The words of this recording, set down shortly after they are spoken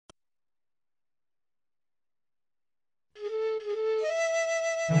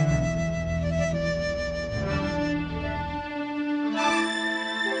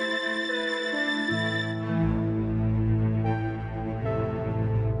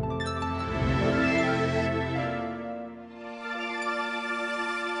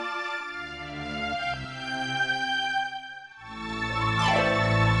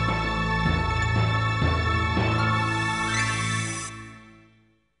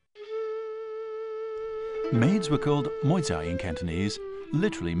Maids were called Moizai in Cantonese,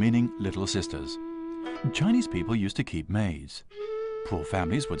 literally meaning little sisters. Chinese people used to keep maids. Poor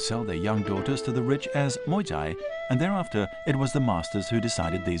families would sell their young daughters to the rich as Moizai, and thereafter it was the masters who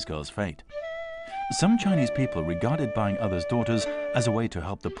decided these girls' fate. Some Chinese people regarded buying others' daughters as a way to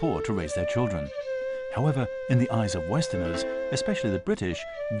help the poor to raise their children. However, in the eyes of Westerners, especially the British,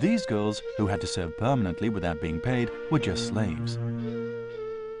 these girls, who had to serve permanently without being paid, were just slaves.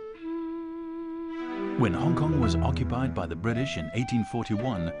 When Hong Kong was occupied by the British in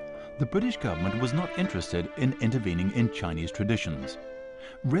 1841, the British government was not interested in intervening in Chinese traditions.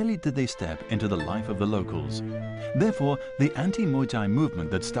 Rarely did they step into the life of the locals. Therefore, the anti-Mui movement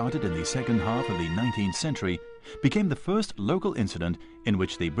that started in the second half of the 19th century became the first local incident in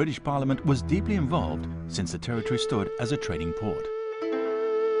which the British Parliament was deeply involved, since the territory stood as a trading port.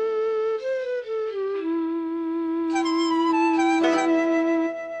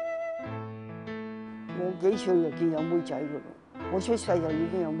 幾歲就見有妹仔㗎咯，我出世就已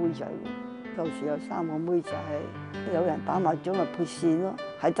經有妹仔喎。舊時有3個妹仔，有人打麻將咪撥線咯，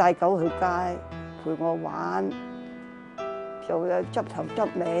係帶狗去街陪我玩，就有執頭執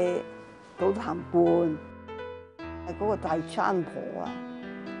尾，倒痰罐。係嗰個大餐婆啊，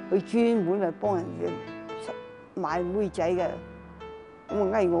佢專門係幫人哋買妹仔嘅，咁我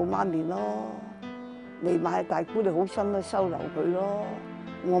翳我媽咪咯，你買大姑你好心都收留佢咯，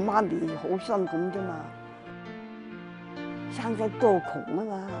我媽咪好心咁啫嘛。 生仔多窮啊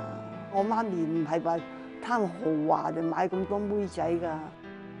嘛！我媽咪唔係話貪豪華就買咁多妹仔㗎。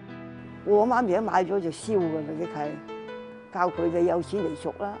我媽咪一買咗就燒㗎啦，即係教佢哋有錢嚟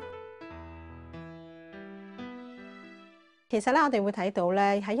贖啦。其實咧，我哋會睇到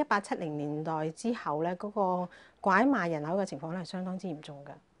咧，喺1870年代之後咧，嗰個拐賣人口嘅情況咧係相當之嚴重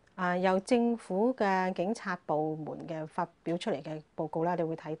嘅。由政府嘅警察部門嘅發表出嚟嘅報告咧，你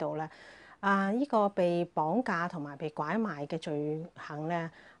會睇到咧。 呢個被綁架同埋被拐賣嘅罪行咧，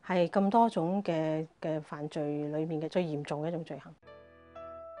係咁多種嘅犯罪裏面嘅最嚴重嘅一種罪行。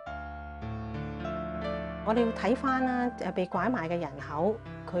我哋要睇翻啦，被拐賣嘅人口，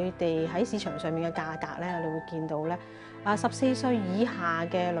佢哋喺市場上面嘅價格咧，你會見到咧，14歲以下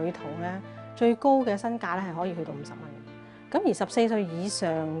嘅女童咧，最高嘅身價咧係可以去到50蚊。咁而14歲以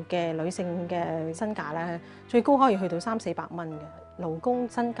上嘅女性嘅身價咧，最高可以去到300-400蚊嘅。 勞工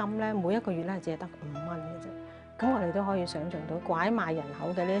薪金咧，每一個月咧只係得5蚊嘅啫。咁我哋都可以想像到拐賣人口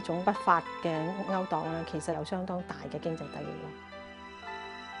嘅呢一種不法嘅勾當咧，其實有相當大嘅經濟得益咯。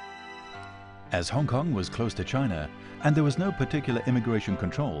As Hong Kong was close to China and there was no particular immigration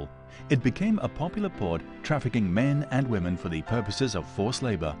control, it became a popular port trafficking men and women for the purposes of forced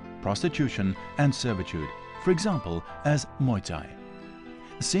labor, prostitution, and servitude. For example, as Moizai.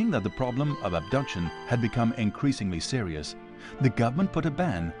 Seeing that the problem of abduction had become increasingly serious, the government put a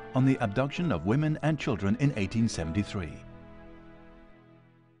ban on the abduction of women and children in 1873.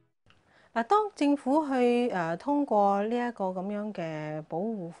 嗱，當政府去通過呢一個咁樣嘅保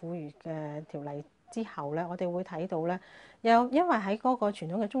護婦孺嘅條例之後咧，我哋會睇到咧，因為喺嗰個傳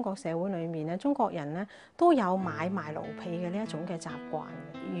統嘅中國社會裏面咧，中國人咧都有買賣奴婢嘅呢一種嘅習慣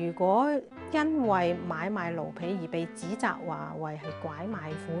嘅。如果因為買賣奴婢而被指責話為係拐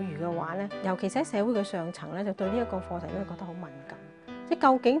賣婦孺嘅話咧，尤其是喺社會嘅上層咧，就對呢一個課題咧覺得好敏感。即係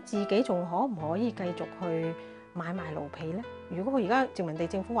究竟自己仲可唔可以繼續去買賣奴婢咧？如果佢而家殖民地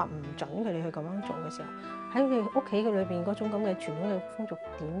政府話唔準佢哋去咁樣做嘅時候，喺佢哋屋企嘅裏邊嗰種咁嘅傳統嘅風俗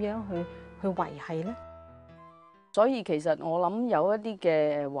點樣去維繫咧？所以其實我諗有一啲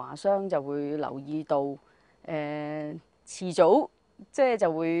嘅華商就會留意到，遲早即係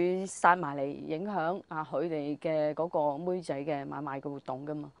就會殺埋嚟影響佢哋嘅嗰個妹仔嘅買賣嘅活動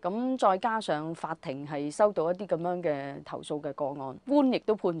㗎嘛。咁再加上法庭係收到一啲咁樣嘅投訴嘅個案，官亦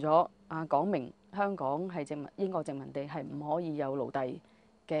都判咗講明香港係英國殖民地，係唔可以有奴隸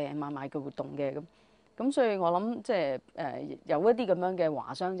嘅買賣嘅活動嘅咁。咁所以我諗即係有一啲咁樣嘅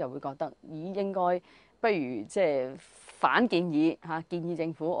華商就會覺得，應該不如即係反建議建議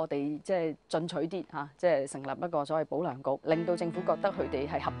政府我哋即係進取啲即係成立一個所謂保良局，令到政府覺得佢哋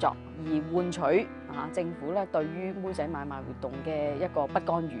係合作，而換取政府咧對於妹仔買賣活動嘅一個不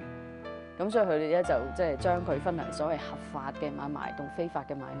干預。咁所以佢哋咧就即係將佢分為所謂合法嘅買賣同非法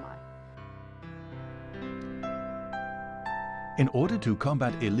嘅買賣。In order to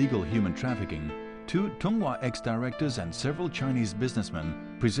combat illegal human trafficking, 2 Tonghua ex-directors and several Chinese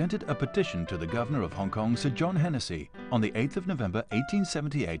businessmen presented a petition to the governor of Hong Kong, Sir John Hennessy, on the 8th of November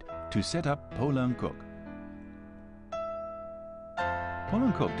 1878 to set up Po Leung Kuk. Po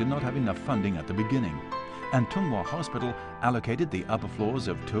Leung Kuk did not have enough funding at the beginning, and Tonghua Hospital allocated the upper floors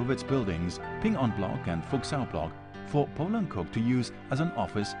of 2 of its buildings, Ping An Block and Fuk Sao Block, for Po Leung Kuk to use as an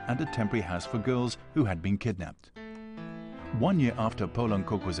office and a temporary house for girls who had been kidnapped. 1 year after Po Leung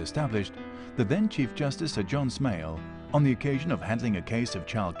Kuk was established, the then Chief Justice Sir John Smale, on the occasion of handling a case of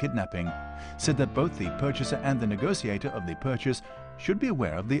child kidnapping, said that both the purchaser and the negotiator of the purchase should be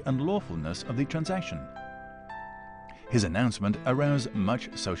aware of the unlawfulness of the transaction. His announcement aroused much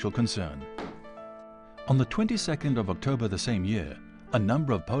social concern. On the 22nd of October the same year, a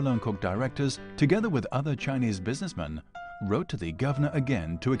number of Po Leung Kuk directors, together with other Chinese businessmen, wrote to the governor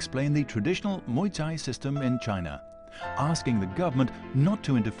again to explain the traditional Mui Tsai system in China, asking the government not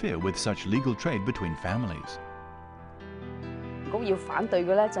to interfere with such legal trade between families. 要反對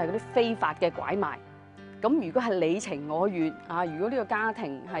嘅咧就係嗰啲非法嘅拐賣。咁如果係你情我願啊，如果呢個家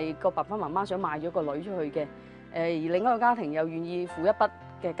庭係個爸爸媽媽想賣咗個女出去嘅，而另一個家庭又願意付一筆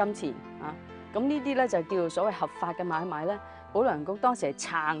嘅金錢啊，咁呢啲咧就叫做所謂合法嘅買賣咧。保良局當時係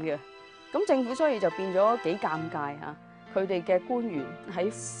撐嘅，咁政府所以就變咗幾尷尬嚇。佢哋嘅官員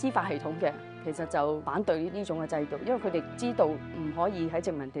喺司法系統嘅，其實就反對呢種嘅制度，因為佢哋知道唔可以喺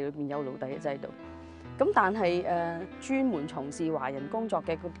殖民地裏邊有奴隸嘅制度。咁但係專門從事華人工作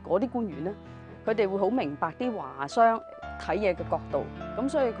嘅嗰啲官員咧，佢哋會好明白啲華商睇嘢嘅角度，咁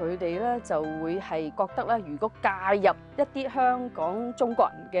所以佢哋咧就會係覺得咧，如果介入一啲香港中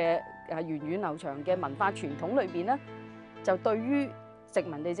國人嘅源遠流長嘅文化傳統裏邊咧，就對於殖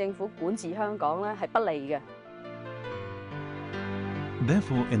民地政府管治香港咧係不利嘅。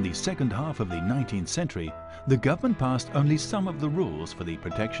Therefore, in the second half of the 19th century, the government passed only some of the rules for the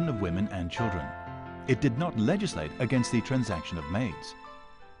protection of women and children. It did not legislate against the transaction of maids.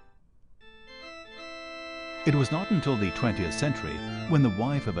 It was not until the 20th century, when the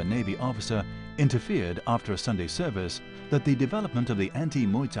wife of a Navy officer interfered after a Sunday service, that the development of the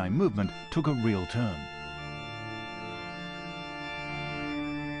anti-Mui Tsai movement took a real turn.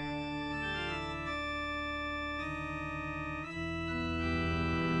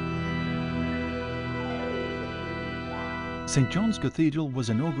 St. John's Cathedral was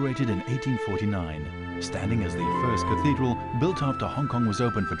inaugurated in 1849, standing as the first cathedral built after Hong Kong was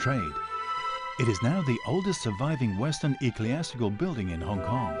opened for trade. It is now the oldest surviving Western ecclesiastical building in Hong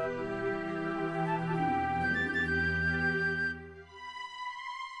Kong.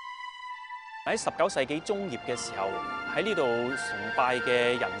喺19世紀中葉嘅時候，喺呢度崇拜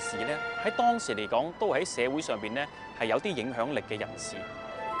嘅人士咧，喺當時嚟講都喺社會上邊咧係有啲影響力嘅人士。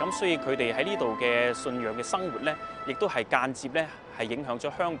咁所以佢哋喺呢度嘅信仰嘅生活咧，亦都係間接咧係影響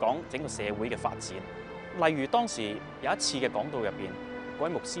咗香港整個社會嘅發展。例如當時有一次嘅講道入邊，嗰位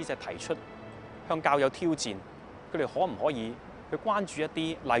牧師就提出向教友挑戰，佢哋可唔可以去關注一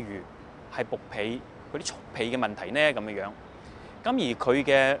啲例如係僕婢嗰啲束婢嘅問題呢？咁樣樣。咁而佢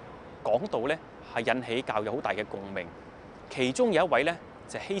嘅講道咧係引起教友好大嘅共鳴。其中有一位咧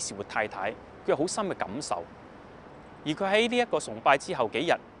就係希士活太太，佢有好深嘅感受。而佢喺呢一個崇拜之後幾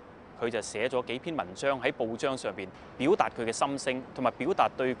日，佢就寫咗幾篇文章喺報章上邊表達佢嘅心聲，同埋表達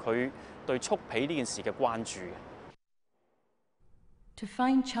對佢對束婢呢件事嘅關注。To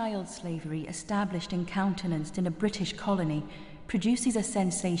find child slavery established and countenanced in a British colony produces a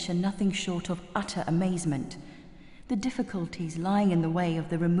sensation nothing short of utter amazement. The difficulties lying in the way of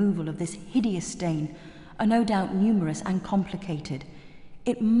the removal of this hideous stain are no doubt numerous and complicated.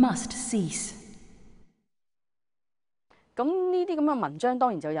 It must cease. 咁呢啲咁嘅文章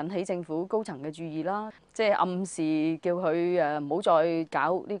當然就引起政府高層嘅注意啦，即係暗示叫佢唔好再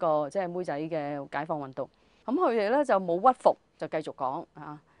搞呢個即係妹仔嘅解放運動。咁佢哋咧就冇屈服，就繼續講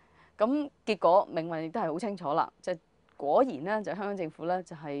啊。咁結果命運亦都係好清楚啦，即係果然咧就香港政府咧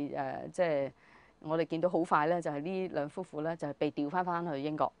就係即係我哋見到好快咧就係呢兩夫婦咧就係被調翻去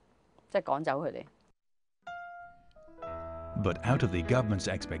英國，即係趕走佢哋。But out of the government's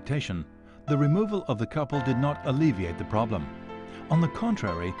expectation, the removal of the couple did not alleviate the problem. On the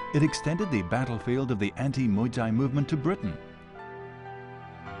contrary, it extended the battlefield of the anti-Mui Tsai movement to Britain.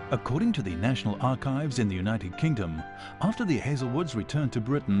 According to the National Archives in the United Kingdom, after the Hazelwoods returned to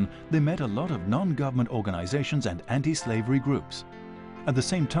Britain, they met a lot of non-government organizations and anti-slavery groups. At the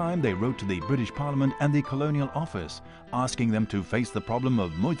same time, they wrote to the British Parliament and the Colonial Office, asking them to face the problem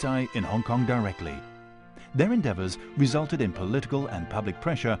of Mui Tsai in Hong Kong directly. Their endeavours resulted in political and public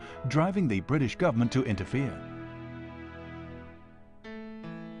pressure, driving the British government to interfere.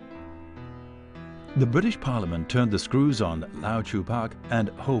 The British Parliament turned the screws on Lau Chu-pak and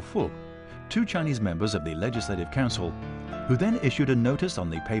Ho Fuk, 2 Chinese members of the Legislative Council, who then issued a notice on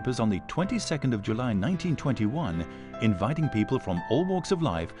the papers on the 22nd of July 1921, inviting people from all walks of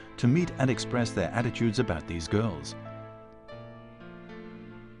life to meet and express their attitudes about these girls.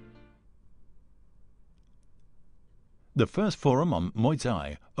 The first forum on Mui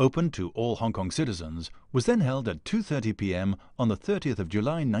Tsai, open to all Hong Kong citizens, was then held at 2:30 p.m. on the 30th of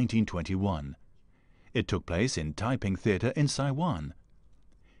July 1921. It took place in Taiping Theatre in Saiwan.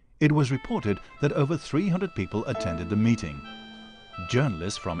 It was reported that over 300 people attended the meeting.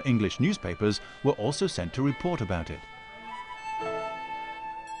 Journalists from English newspapers were also sent to report about it.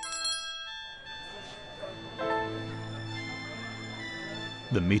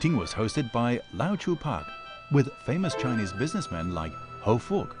 The meeting was hosted by Lau Chu-pak, with famous Chinese businessmen like Ho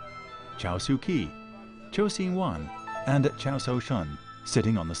Fuk, Chao Su-ki, Chou Xin-wan, and Chao So-shun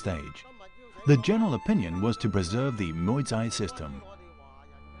sitting on the stage. The general opinion was to preserve the Mui Tsai system.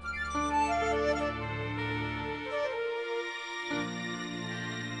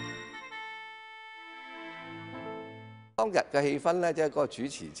 當日嘅氣氛咧，即係嗰個主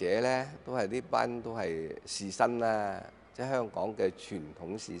持者咧，都係呢班都係士紳啦，即係香港嘅傳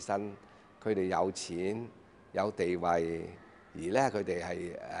統士紳，佢哋有錢有地位，而咧佢哋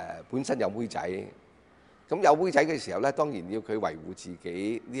係本身有妹仔，咁有妹仔嘅時候咧，當然要佢維護自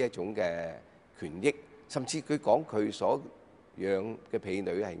己呢一種嘅權益，甚至佢講佢所養嘅婢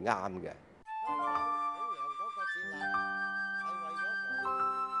女係啱嘅。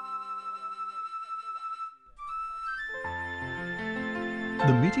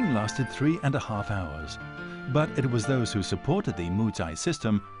 The meeting lasted 3.5 hours, but it was those who supported the Mui Tsai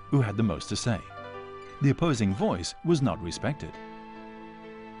system who had the most to say. The opposing voice was not respected.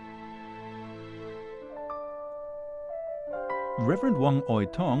 Reverend Wang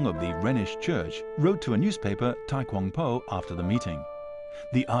Oi-tong of the Rhenish Church wrote to a newspaper, Tai Kwang Po, after the meeting.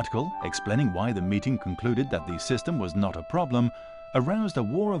 The article, explaining why the meeting concluded that the system was not a problem, aroused a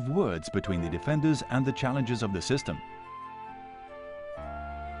war of words between the defenders and the challengers of the system.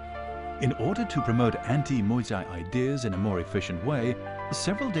 In order to promote anti-Mui Tsai ideas in a more efficient way,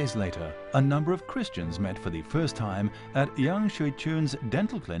 several days later, a number of Christians met for the first time at Yang Shui-chun's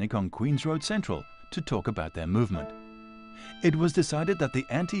dental clinic on Queen's Road Central to talk about their movement. It was decided that the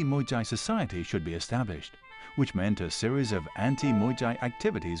Anti-Mui Tsai Society should be established, which meant a series of anti-Mui Tsai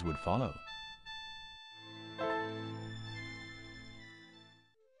activities would follow.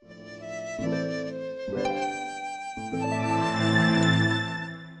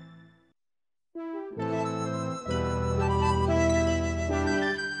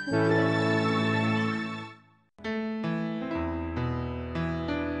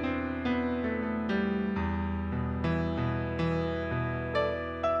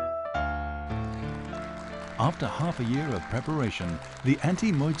 After half a year of preparation, the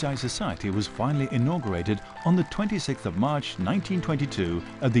Anti-Mui Tsai Society was finally inaugurated on the 26th of March 1922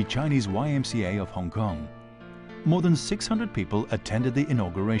 at the Chinese YMCA of Hong Kong. More than 600 people attended the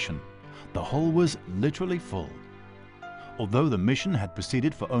inauguration. The hall was literally full. Although the mission had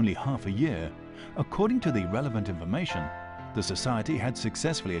proceeded for only half a year, according to the relevant information, the society had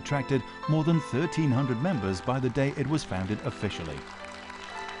successfully attracted more than 1,300 members by the day it was founded officially.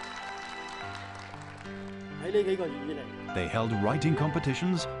 They held writing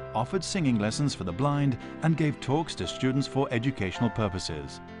competitions, offered singing lessons for the blind, and gave talks to students for educational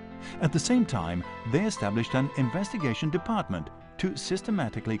purposes. At the same time, they established an investigation department to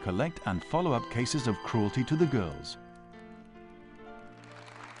systematically collect and follow up cases of cruelty to the girls.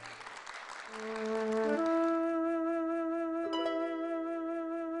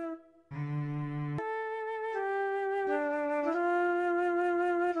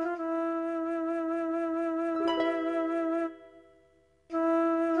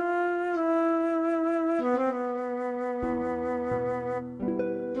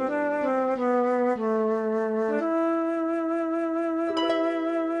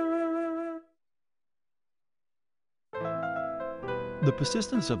 The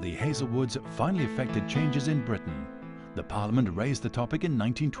persistence of the Hazelwoods finally effected changes in Britain. The Parliament raised the topic in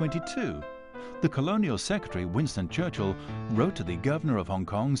 1922. The Colonial Secretary Winston Churchill wrote to the Governor of Hong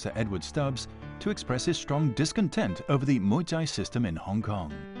Kong, Sir Edward Stubbs, to express his strong discontent over the Mui Tsai system in Hong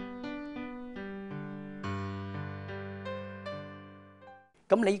Kong.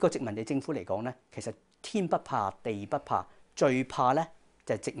 咁你呢個殖民地政府嚟講呢，其實天不怕地不怕，最怕呢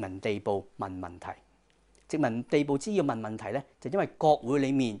就係殖民地部問問題。殖民地部只要問問題呢，就因為國會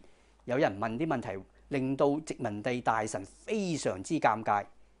裡面有人問啲問題，令到殖民地大臣非常之尷尬。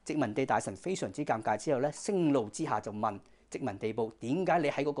殖民地大臣非常之尷尬之後呢，盛怒之下就問殖民地步，點解你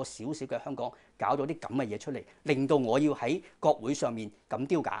喺嗰個小小嘅香港搞咗啲咁嘅嘢出嚟，令到我要喺國會上面咁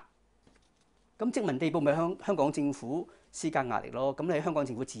丟架？咁殖民地步咪向香港政府施加壓力咯。咁你香港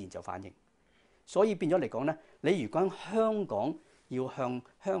政府自然就反應。所以變咗嚟講咧，你如果香港要向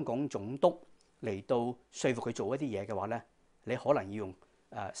香港總督嚟到說服佢做一啲嘢嘅話咧，你可能要用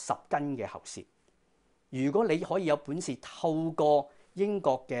10根嘅喉舌。如果你可以有本事透過英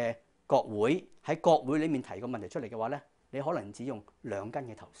國嘅國會喺國會裡面提個問題出嚟嘅話咧，你可能只用2根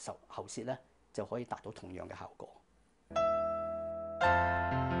嘅喉舌咧就可以達到同樣嘅效果。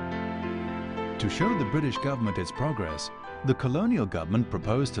To show the British government its progress, the colonial government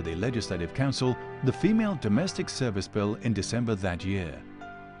proposed to the Legislative Council the Female Domestic Service Bill in December that year.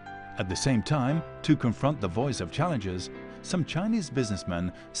 At the same time, to confront the voice of challengers, some Chinese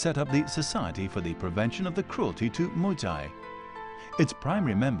businessmen set up the Society for the Prevention of the Cruelty to Mui. Its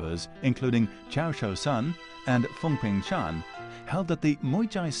primary members, including Chow Shou-sun and Feng Ping-chan, held that the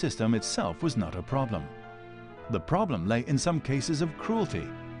Mui system itself was not a problem. The problem lay in some cases of cruelty.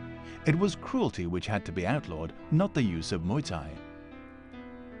 It was cruelty which had to be outlawed, not the use of Muay Thai.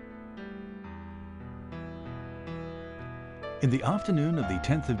 In the afternoon of the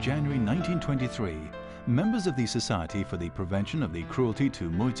 10th of January 1923, members of the Society for the Prevention of the Cruelty to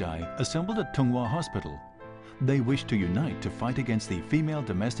Muay Thai assembled at Tunghua Hospital. They wished to unite to fight against the Female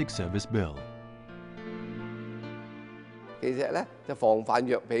Domestic Service Bill. 其實咧，就防範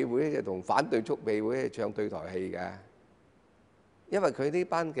藥婢會就同反對速婢會係唱對台戲嘅。因為佢呢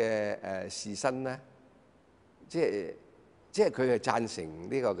班嘅士紳咧，即係佢係贊成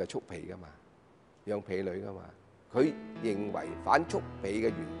呢個嘅速婢噶嘛，養婢女噶嘛。佢認為反速婢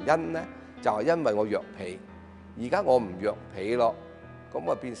嘅原因咧，就係因為我弱婢，而家我唔弱婢咯，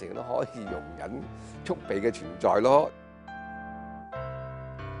咁啊變成都可以容忍速婢嘅存在咯。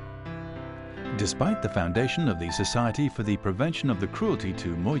Despite the foundation of the Society for the Prevention of the Cruelty to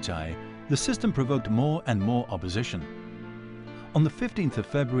Muay Thai, the system provoked more and more opposition. On the 15th of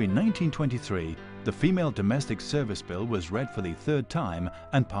February 1923, the Female Domestic Service Bill was read for the 3rd time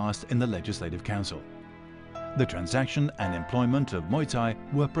and passed in the Legislative Council. The transaction and employment of Muay Thai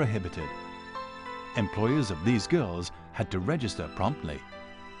were prohibited. Employers of these girls had to register promptly.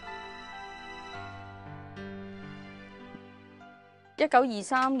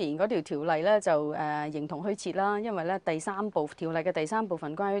 1923年嗰條條例咧就形同虛設啦，因為咧條例嘅第3部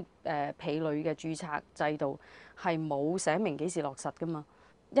分關於婢女嘅註冊制度係冇寫明幾時落實噶嘛，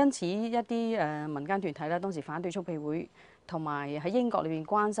因此一啲民間團體咧當時反對速婢會，同埋喺英國裏邊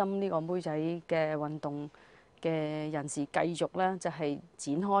關心呢個妹仔嘅運動嘅人士繼續咧就係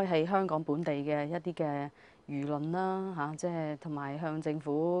展開喺香港本地嘅一啲嘅輿論啦嚇，即係同埋向政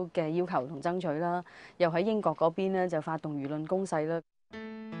府嘅要求同爭取啦，又喺英國嗰邊咧就發動輿論攻勢啦。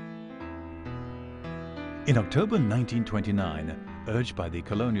In October 1929, urged by the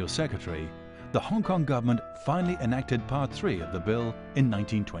Colonial Secretary, the Hong Kong government finally enacted Part 3 of the bill in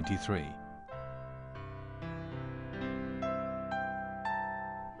 1923.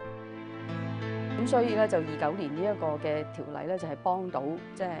 咁所以咧就29年呢一個嘅條例咧就係幫到，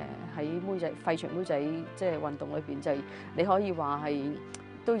即係喺妹仔廢除妹仔即係運動裏邊就你可以話係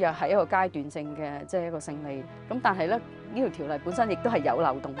都有係一個階段性嘅即係一個勝利。咁但係咧呢條條例本身亦都係有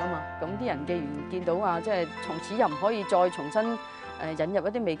漏洞啊嘛。咁啲人既然見到話即係從此又唔可以再重新引入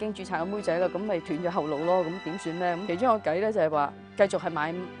一啲未經註冊嘅妹仔啦，咁咪斷咗後路咯。咁點算咧？咁其中一個計咧就係話繼續係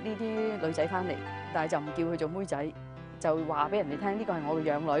買呢啲女仔翻嚟，但係就唔叫佢做妹仔，就話俾人哋聽呢個係我嘅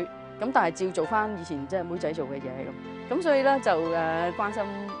養女。咁但係照做翻以前即係妹仔做嘅嘢咁所以咧就關心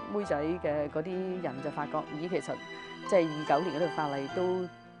妹仔嘅嗰啲人就發覺，咦其實即係29年嗰條法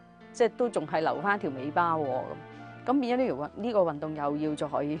例都仲係留翻條尾巴喎咁變咗呢個運動又要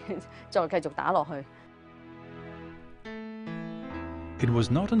再繼續打落去。It was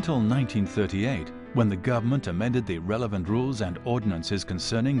not until 1938, when the government amended the relevant rules and ordinances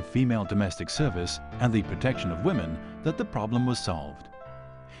concerning female domestic service and the protection of women, that the problem was solved.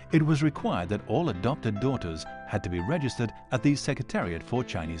 It was required that all adopted daughters had to be registered at the Secretariat for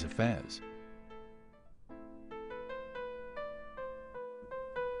Chinese Affairs.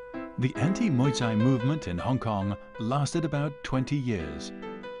 The anti-Muay Thai movement in Hong Kong lasted about 20 years.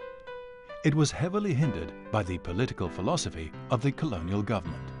 It was heavily hindered by the political philosophy of the colonial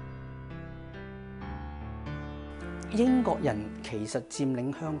government. 英國人其實佔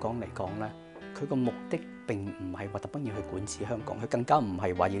領香港嚟講咧，佢個目的並唔係話特登要去管治香港，佢更加唔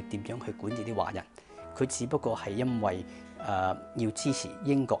係話要點樣去管治啲華人，佢只不過係因為要支持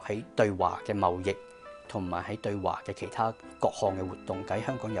英國喺對華嘅貿易，同埋喺對華嘅其他各項嘅活動，喺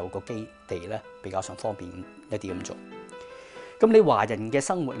香港有個基地咧比較上方便一啲咁做。咁你華人嘅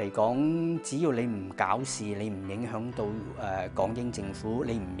生活嚟講，只要你唔搞事，你唔影響到港英政府，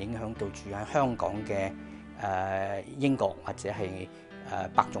你唔影響到住喺香港嘅英國或者係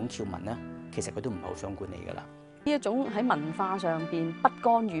白種僑民咧，其實佢都唔係好想管你㗎啦。呢一種喺文化上邊不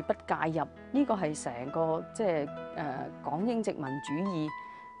干預、不介入，呢個係成個即係港英殖民主義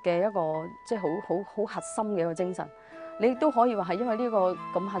嘅一個即係好核心嘅一個精神。你亦都可以話係因為呢個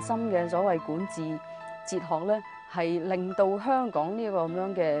咁核心嘅所謂管治哲學咧，係令到香港呢個咁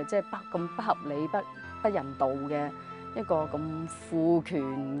樣嘅即係咁不合理、不人道嘅一個咁父權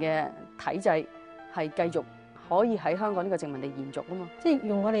嘅體制，係繼續可以喺香港呢個殖民地延續啊嘛。即係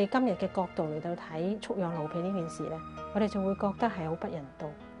用我哋今日嘅角度嚟到睇蓄養奴婢呢件事咧，我哋就會覺得係好不人道，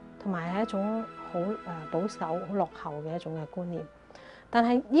同埋係一種好保守、好落後嘅一種嘅觀念。但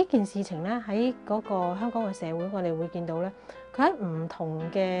係呢件事情咧，喺嗰個香港嘅社會，我哋會見到咧，佢喺唔同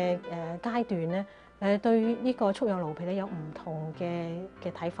嘅階段咧，對呢個蓄養奴婢咧有唔同嘅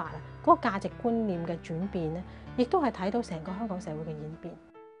睇法啊。嗰個價值觀念嘅轉變咧，亦都係睇到成個香港社會嘅演變。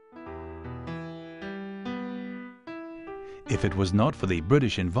If it was not for the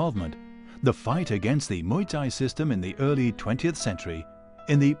British involvement, the fight against the Mui Tsai system in the early 20th century,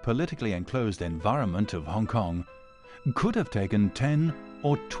 in the politically enclosed environment of Hong Kong, could have taken 10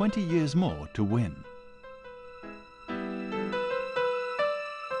 or 20 years more to win.